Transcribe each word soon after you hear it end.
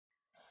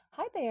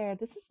Hi there,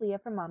 this is Leah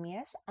from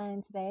Mommyish,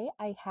 and today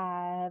I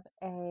have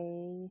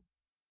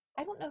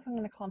I don't know if I'm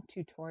going to call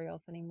them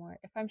tutorials anymore.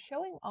 If I'm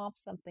showing off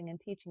something and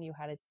teaching you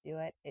how to do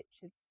it, it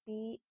should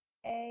be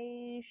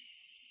a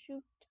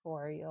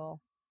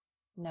tutorial.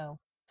 No.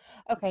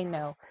 Okay,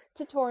 no.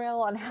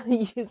 Tutorial on how to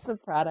use the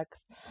products.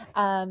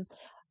 Um,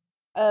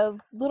 a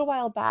little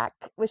while back,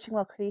 Wishing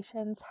Well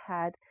Creations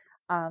had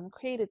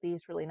created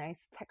these really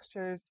nice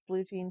textures,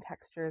 blue jean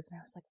textures, and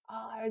I was like,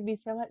 oh, it would be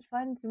so much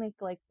fun to make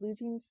like blue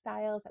jean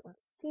styles that were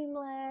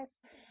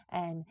seamless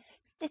and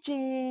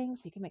stitching,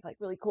 so you can make like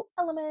really cool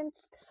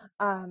elements.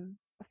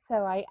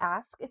 So I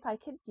asked if I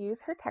could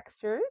use her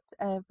textures,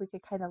 if we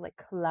could kind of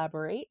like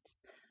collaborate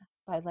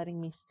by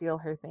letting me steal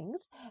her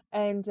things.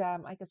 And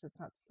I guess it's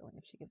not stealing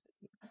if she gives it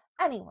to you.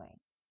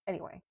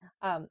 Anyway,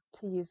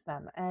 to use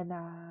them, and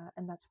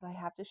that's what I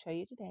have to show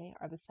you today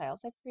are the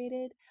styles I've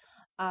created,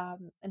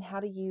 and how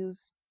to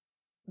use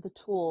the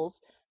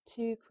tools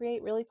to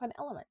create really fun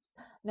elements.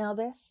 Now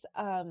this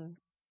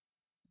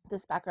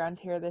background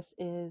here, this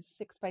is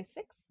 6 by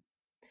 6.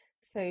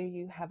 So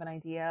you have an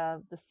idea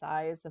of the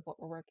size of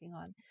what we're working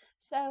on.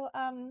 So,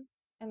 and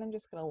I'm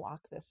just going to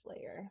lock this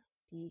layer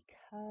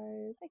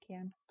because I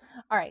can.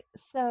 All right,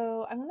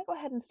 so I'm going to go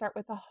ahead and start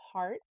with a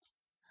heart.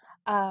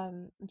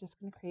 I'm just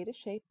going to create a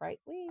shape, right?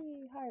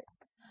 Wee, heart.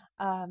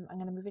 I'm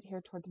going to move it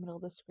here toward the middle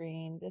of the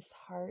screen. This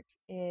heart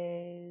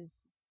is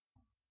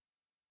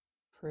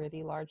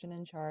pretty large and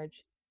in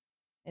charge.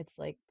 It's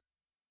like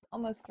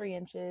almost 3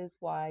 inches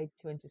wide,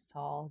 2 inches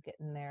tall,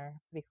 getting there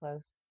pretty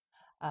close.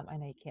 I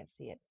know you can't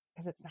see it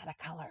because it's not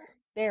a color.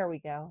 There we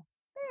go.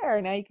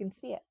 There, now you can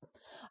see it.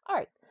 All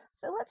right,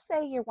 so let's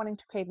say you're wanting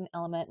to create an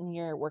element and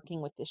you're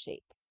working with the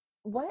shape.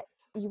 What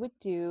you would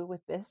do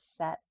with this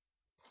set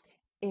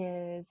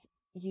is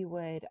you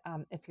would,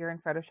 if you're in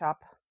Photoshop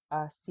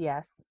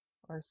CS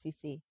or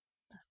CC,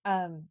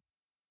 um,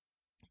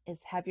 is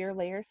have your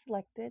layer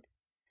selected,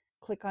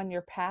 click on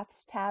your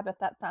paths tab. If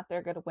that's not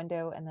there, go to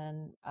window and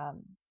then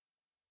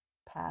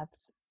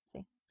paths,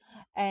 see?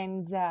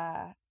 And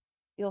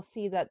you'll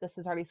see that this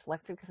is already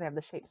selected because I have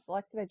the shape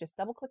selected. I just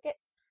double click it.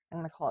 I'm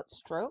going to call it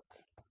stroke.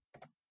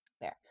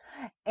 There.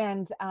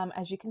 And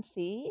as you can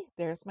see,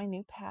 there's my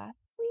new path.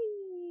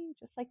 Whee!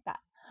 Just like that.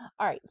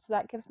 All right, so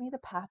that gives me the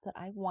path that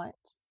I want.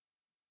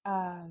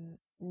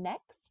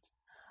 Next,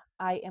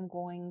 I am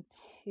going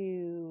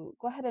to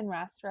go ahead and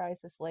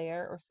rasterize this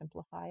layer or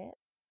simplify it.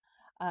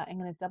 I'm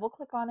going to double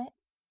click on it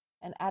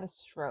and add a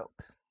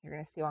stroke. You're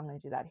going to see why I'm going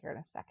to do that here in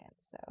a second.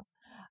 So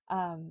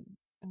um,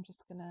 I'm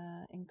just going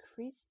to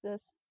increase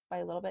this by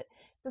a little bit.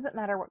 It doesn't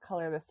matter what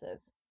color this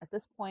is. At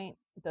this point,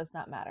 it does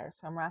not matter.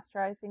 So I'm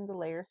rasterizing the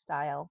layer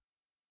style.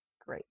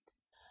 Great.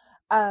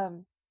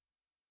 Um,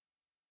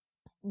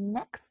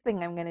 Next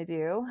thing I'm going to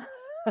do,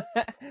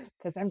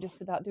 because I'm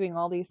just about doing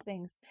all these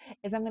things,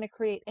 is I'm going to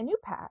create a new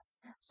path.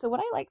 So what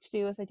I like to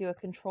do is I do a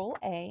Control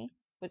A,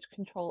 which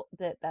control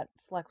that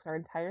selects our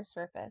entire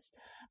surface.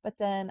 But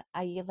then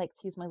I like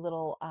to use my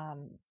little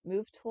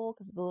move tool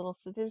because the little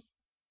scissors,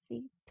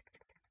 see?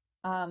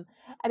 Um,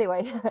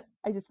 anyway,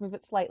 I just move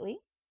it slightly,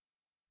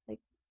 like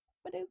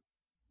ba-doo,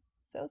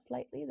 so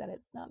slightly that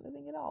it's not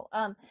moving at all.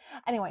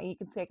 Anyway, you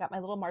can see I got my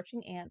little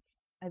marching ants.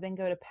 I then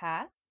go to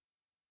path,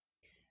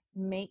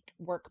 make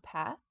work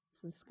path.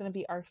 So this is going to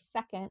be our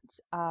second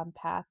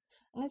path.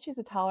 I'm going to choose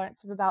a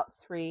tolerance of about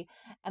 3,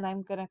 and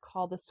I'm going to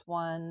call this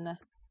one,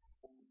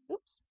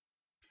 oops,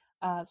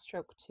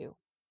 stroke 2.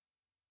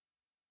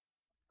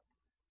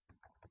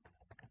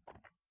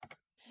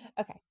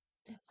 Okay,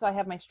 so I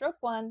have my stroke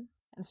 1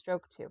 and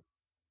stroke 2.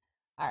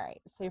 All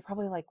right, so you're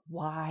probably like,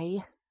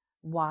 why?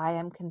 Why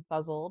I'm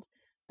confuzzled?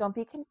 Don't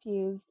be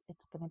confused.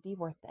 It's going to be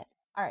worth it.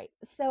 All right,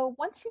 so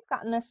once you've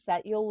gotten this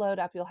set, you'll load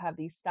up. You'll have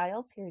these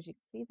styles here, as you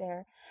can see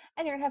there,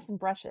 and you're going to have some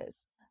brushes.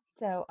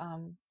 So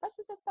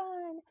brushes are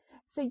fun.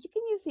 So you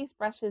can use these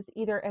brushes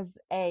either as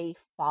a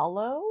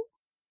follow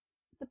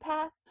the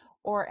path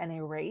or an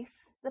erase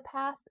the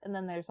path, and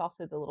then there's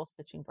also the little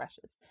stitching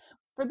brushes.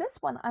 For this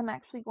one, I'm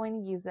actually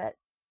going to use it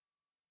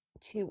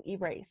to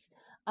erase.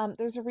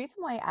 There's a reason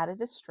why I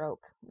added a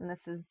stroke, and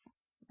this is,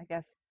 I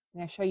guess, I'm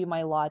going to show you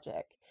my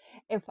logic.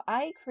 If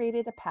I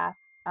created a path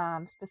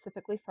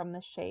specifically from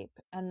the shape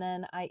and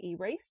then I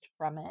erased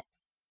from it,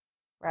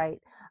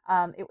 right,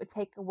 it would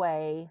take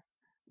away,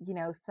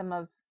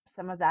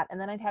 some of that, and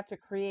then I'd have to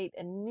create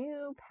a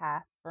new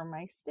path for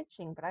my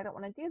stitching, but I don't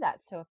want to do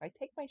that. So if I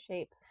take my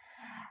shape,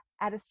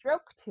 add a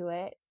stroke to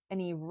it, and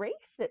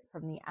erase it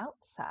from the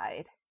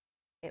outside,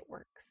 it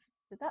works.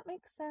 Did that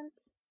make sense?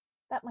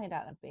 That might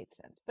not have made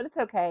sense, but it's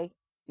okay.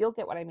 You'll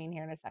get what I mean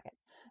here in a second.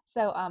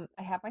 So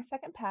I have my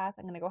second path.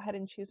 I'm going to go ahead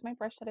and choose my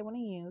brush that I want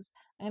to use.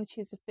 I'm going to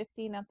choose the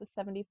 50, not the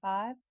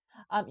 75.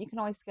 You can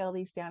always scale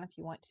these down if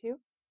you want to.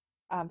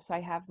 So I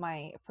have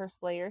my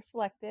first layer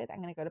selected.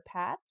 I'm going to go to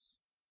paths.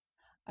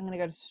 I'm going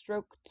to go to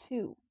stroke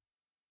 2,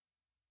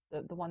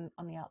 the one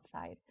on the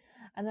outside.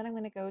 And then I'm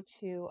going to go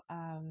to,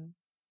 I'm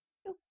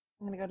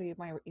going to go to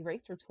my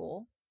eraser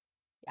tool.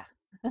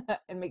 Yeah,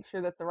 and make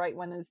sure that the right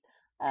one is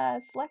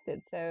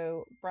selected.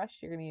 So brush,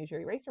 you're going to use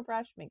your eraser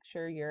brush. Make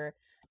sure you're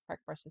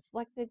correct brush is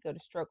selected, go to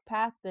stroke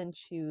path, then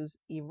choose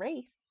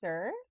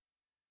eraser.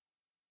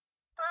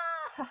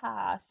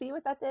 See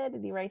what that did?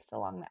 It erased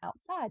along the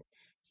outside.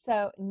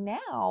 So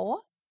now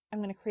I'm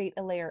going to create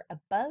a layer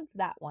above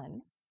that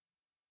one.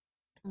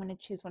 I'm going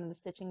to choose one of the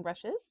stitching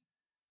brushes.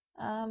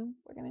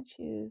 We're going to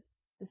choose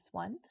this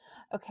one.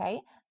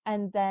 Okay.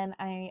 And then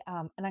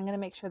I'm going to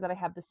make sure that I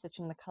have the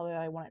stitching the color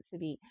that I want it to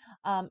be.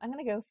 I'm going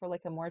to go for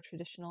like a more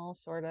traditional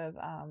sort of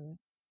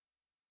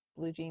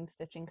blue jean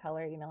stitching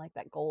color, you know, like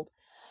that gold.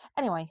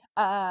 Anyway,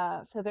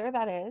 so there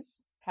that is.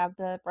 Have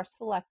the brush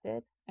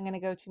selected. I'm going to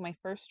go to my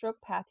first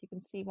stroke path. You can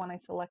see when I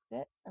select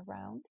it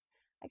around.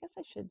 I guess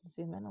I should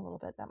zoom in a little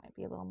bit. That might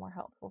be a little more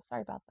helpful.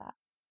 Sorry about that.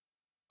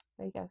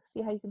 There you go.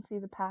 See how you can see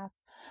the path?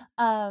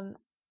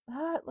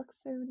 It looks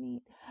so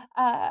neat.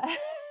 Uh,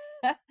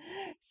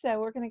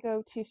 so we're going to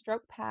go to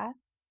stroke path.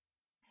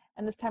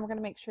 And this time we're going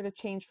to make sure to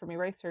change from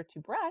eraser to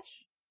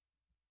brush.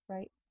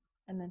 Right?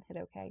 And then hit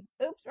OK.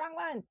 Oops, wrong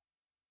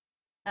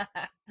one.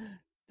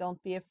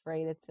 Don't be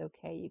afraid. It's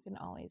okay. You can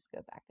always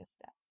go back a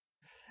step.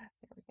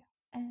 There we go.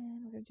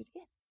 And we're going to do it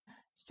again.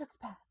 Stroke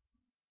path.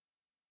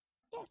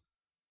 Yes.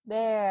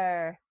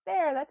 There.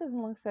 There. That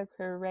doesn't look so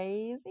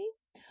crazy.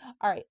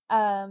 All right.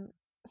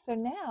 So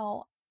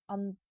now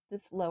on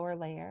this lower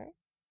layer,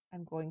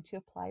 I'm going to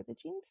apply the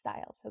jean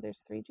style. So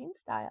there's 3 jean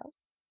styles.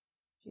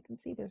 As you can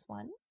see, there's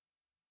 1,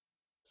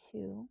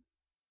 2,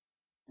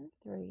 and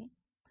 3.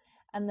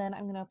 And then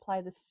I'm going to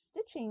apply the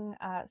stitching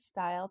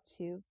style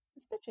to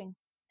the stitching.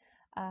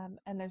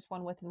 And there's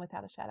one with and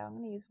without a shadow. I'm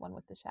going to use one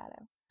with the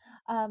shadow.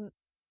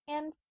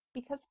 And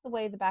because of the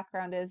way the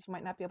background is, you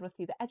might not be able to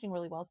see the edging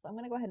really well. So I'm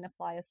going to go ahead and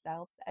apply a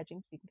style to the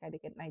edging so you can kind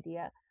of get an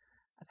idea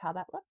of how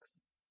that looks.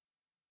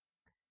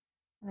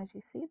 And as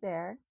you see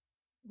there,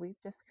 we've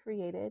just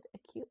created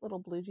a cute little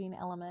blue jean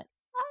element.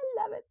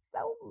 I love it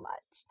so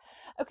much.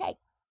 Okay.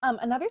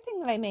 Another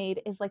thing that I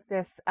made is like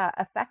this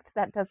effect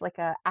that does like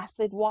a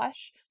acid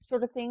wash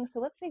sort of thing. So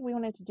let's say we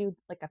wanted to do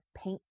like a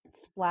paint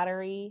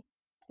splattery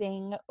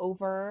thing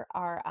over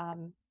our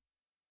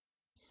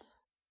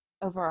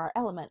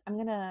element. I'm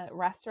going to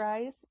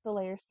rasterize the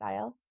layer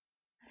style,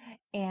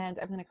 and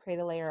I'm going to create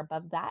a layer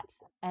above that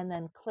and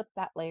then clip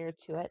that layer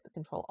to it,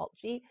 Control Alt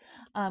G.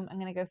 I'm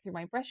going to go through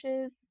my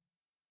brushes,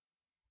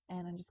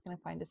 and I'm just going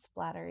to find a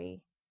splattery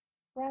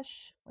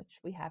brush, which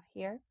we have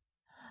here.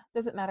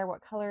 Doesn't matter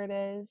what color it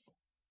is.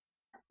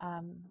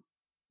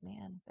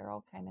 Man, they're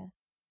all kind of,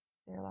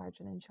 they're large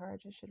and in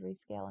charge. I should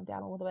rescale them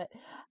down a little bit.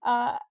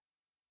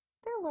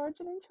 They're large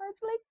and in charge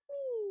like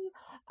me.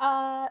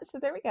 So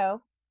there we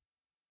go.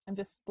 I'm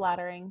just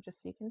splattering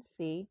just so you can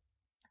see.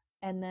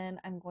 And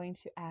then I'm going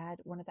to add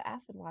one of the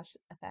acid wash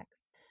effects.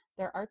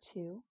 There are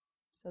 2.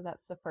 So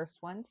that's the first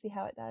one. See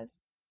how it does?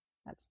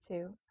 That's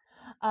 2.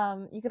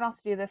 You can also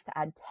do this to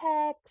add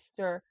text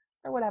or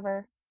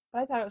whatever,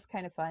 but I thought it was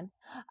kind of fun.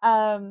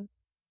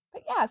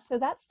 But yeah, so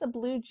that's the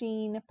blue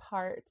jean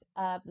part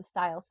of the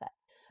style set.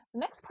 The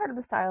next part of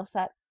the style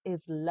set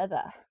is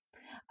leather.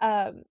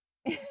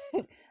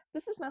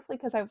 This is mostly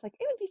because I was like,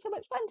 it would be so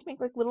much fun to make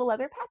like little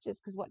leather patches,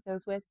 because what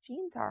goes with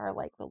jeans are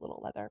like the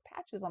little leather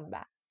patches on the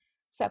back.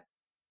 So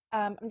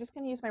I'm just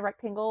going to use my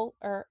rectangle,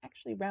 or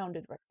actually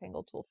rounded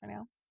rectangle tool for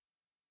now,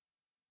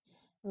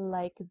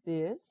 like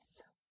this.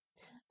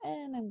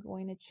 And I'm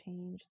going to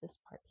change this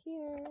part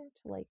here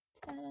to like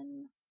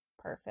 10.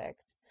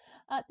 Perfect.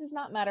 It does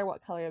not matter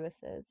what color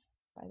this is,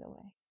 by the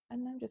way.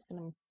 And I'm just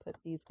going to put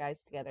these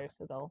guys together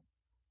so they'll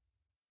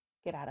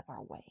get out of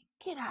our way.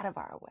 Get out of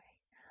our way.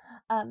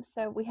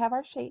 So we have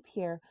our shape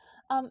here.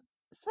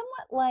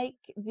 Somewhat like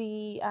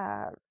the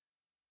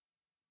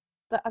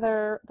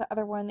other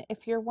one,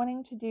 if you're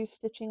wanting to do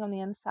stitching on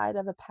the inside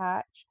of a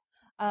patch,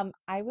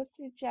 I would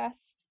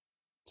suggest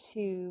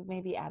to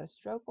maybe add a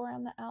stroke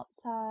around the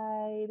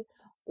outside,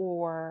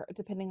 or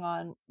depending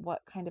on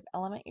what kind of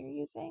element you're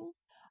using,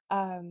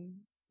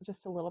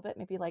 just a little bit,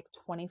 maybe like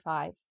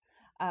 25.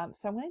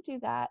 So I'm going to do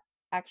that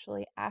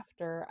actually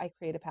after I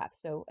create a path.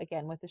 So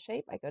again, with the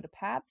shape, I go to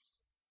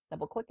paths,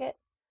 double click it.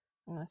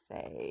 I'm going to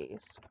say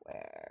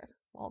square.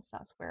 Well, it's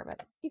not square,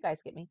 but you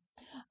guys get me.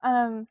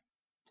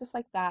 Just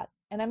like that.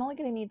 And I'm only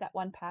going to need that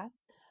one path.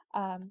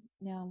 Now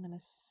I'm going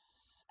to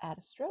add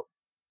a stroke.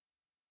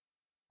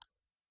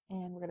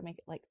 And we're going to make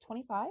it like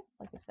 25,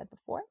 like I said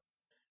before.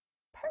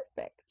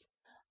 Perfect.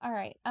 All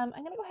right. I'm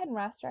going to go ahead and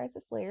rasterize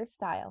this layer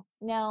style.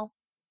 Now,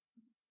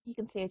 you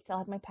can see I still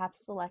have my path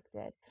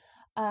selected.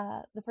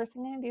 The first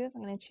thing I'm going to do is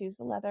I'm going to choose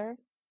a leather.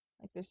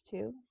 Like there's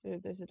 2. So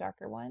there's a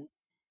darker one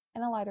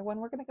and a lighter one.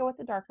 We're going to go with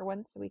the darker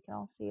one so we can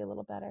all see a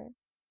little better.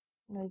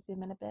 I'm going to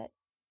zoom in a bit.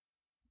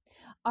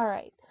 All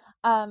right.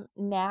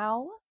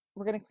 Now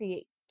we're going to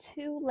create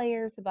 2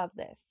 layers above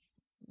this.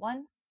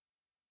 1,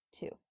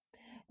 2.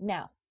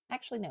 Now,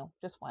 actually, no,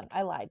 just 1.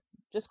 I lied.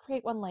 Just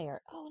create 1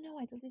 layer. Oh no,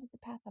 I deleted the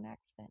path on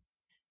accident.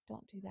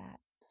 Don't do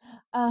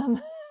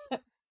that.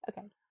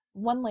 Okay,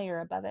 1 layer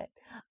above it.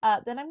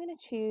 Then I'm going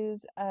to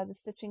choose the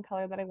stitching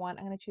color that I want.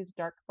 I'm going to choose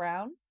dark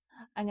brown.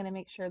 I'm going to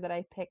make sure that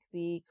I pick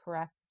the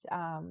correct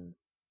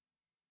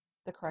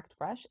the correct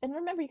brush. And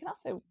remember, you can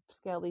also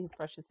scale these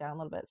brushes down a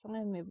little bit. So I'm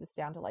going to move this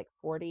down to like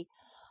 40.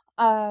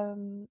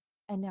 And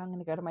now I'm going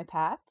to go to my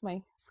path,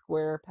 my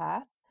square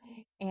path,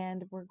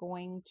 and we're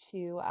going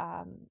to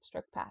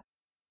stroke path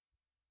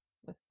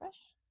with brush.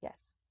 Yes,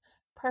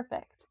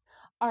 perfect.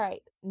 All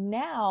right,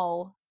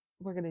 now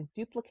we're going to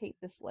duplicate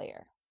this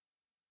layer.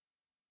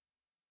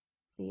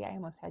 See, I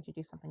almost had you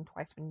do something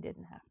twice when you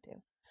didn't have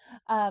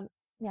to.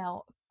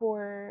 Now,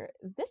 for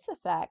this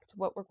effect,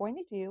 what we're going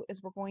to do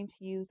is we're going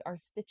to use our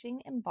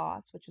stitching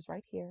emboss, which is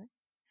right here.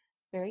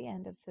 Very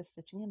end, it says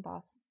stitching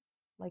emboss,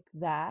 like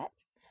that.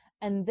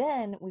 And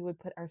then we would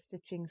put our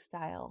stitching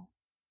style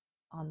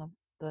on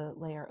the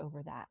layer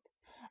over that.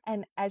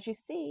 And as you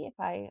see, if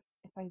I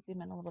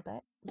zoom in a little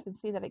bit, you can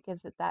see that it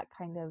gives it that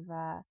kind of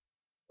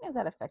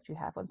that effect you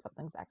have when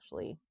something's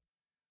actually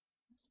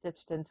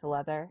stitched into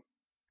leather.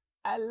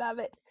 I love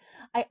it.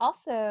 I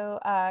also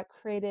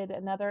created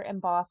another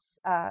emboss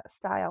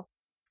style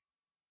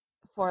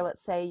for,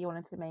 let's say you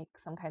wanted to make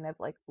some kind of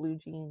like blue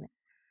jean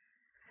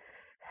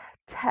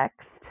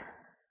text.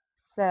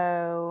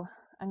 So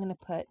I'm going to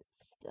put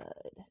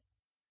stud.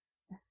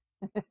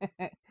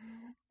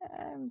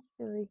 I'm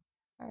silly.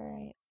 All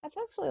right. That's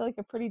actually like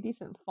a pretty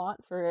decent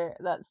font for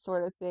that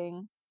sort of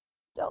thing.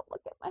 Don't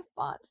look at my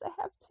fonts. I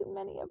have too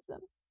many of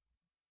them.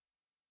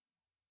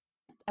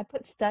 I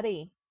put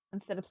study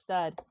instead of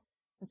stud.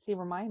 And see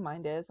where my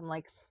mind is. I'm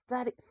like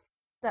study,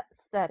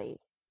 study,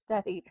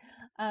 study.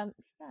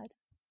 Stud.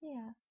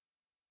 Yeah.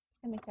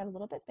 Just gonna make that a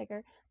little bit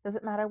bigger.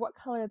 Doesn't matter what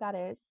color that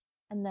is.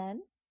 And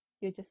then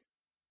you just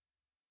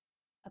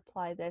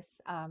apply this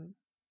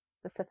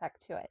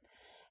effect to it.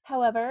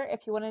 However,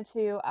 if you wanted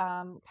to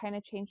kind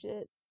of change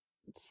it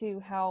to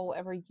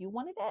however you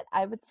wanted it,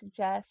 I would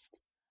suggest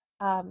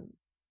um,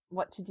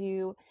 what to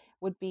do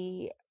would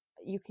be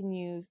you can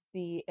use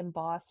the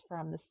emboss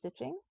from the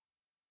stitching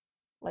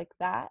like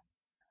that.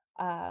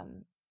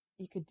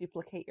 You could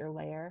duplicate your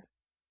layer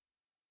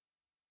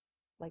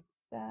like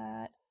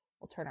that.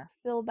 We'll turn our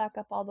fill back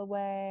up all the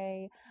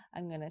way.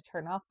 I'm going to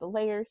turn off the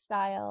layer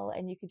style,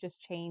 and you could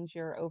just change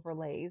your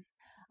overlays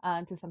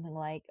to something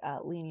like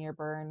linear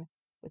burn,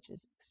 which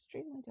is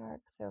extremely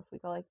dark. So if we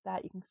go like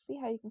that, you can see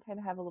how you can kind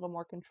of have a little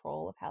more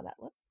control of how that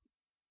looks.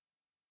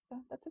 So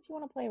that's if you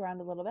want to play around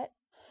a little bit.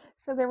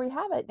 So there we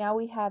have it. Now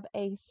we have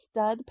a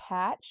stud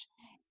patch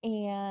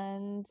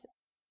and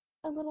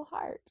a little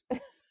heart.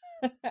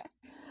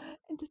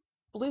 And just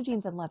blue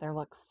jeans and leather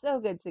look so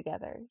good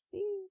together.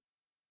 See?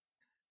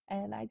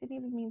 And I didn't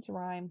even mean to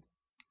rhyme.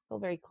 I feel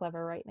very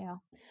clever right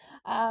now.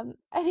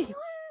 Anyway,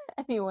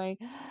 anyway,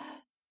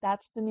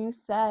 that's the new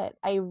set.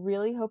 I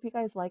really hope you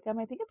guys like them.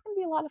 I think it's going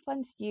to be a lot of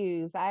fun to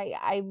use.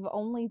 I've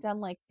only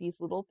done like these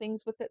little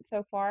things with it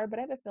so far, but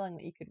I have a feeling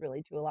that you could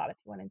really do a lot if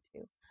you wanted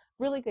to.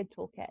 Really good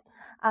toolkit.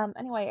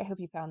 Anyway, I hope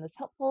you found this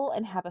helpful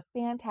and have a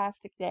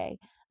fantastic day.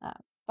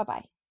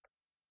 Bye-bye.